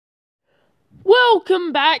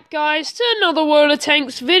Welcome back, guys, to another World of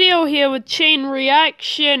Tanks video here with Chain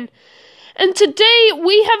Reaction. And today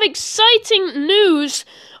we have exciting news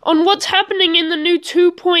on what's happening in the new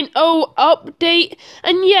 2.0 update.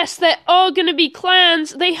 And yes, there are going to be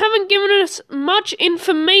clans. They haven't given us much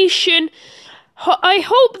information. I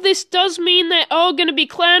hope this does mean there are going to be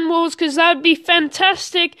clan wars, because that would be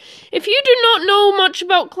fantastic. If you do not know much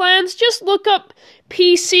about clans, just look up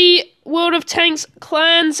PC World of Tanks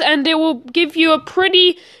clans and it will give you a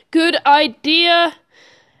pretty good idea.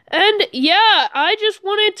 And yeah, I just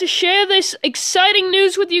wanted to share this exciting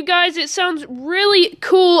news with you guys. It sounds really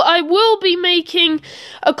cool. I will be making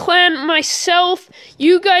a clan myself.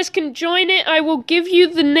 You guys can join it. I will give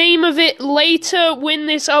you the name of it later when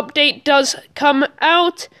this update does come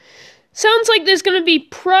out. Sounds like there's going to be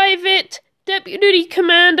private, deputy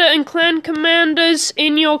commander, and clan commanders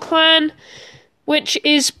in your clan, which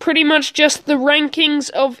is pretty much just the rankings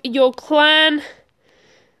of your clan.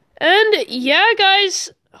 And yeah,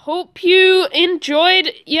 guys, hope you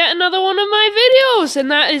enjoyed yet another one of my videos, and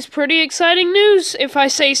that is pretty exciting news, if I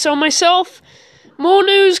say so myself. More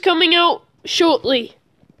news coming out shortly.